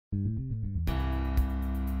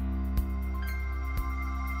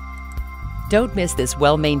Don't miss this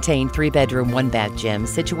well-maintained 3-bedroom, 1-bath gem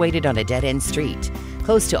situated on a dead-end street,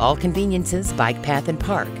 close to all conveniences, bike path, and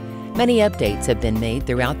park. Many updates have been made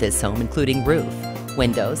throughout this home, including roof,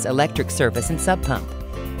 windows, electric service, and sub pump.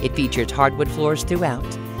 It features hardwood floors throughout,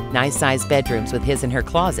 nice-sized bedrooms with his and her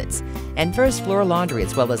closets, and first-floor laundry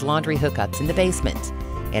as well as laundry hookups in the basement.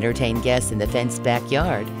 Entertain guests in the fenced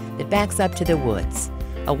backyard that backs up to the woods.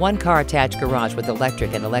 A 1-car attached garage with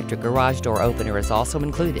electric and electric garage door opener is also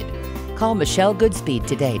included. Call Michelle Goodspeed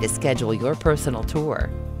today to schedule your personal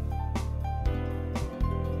tour.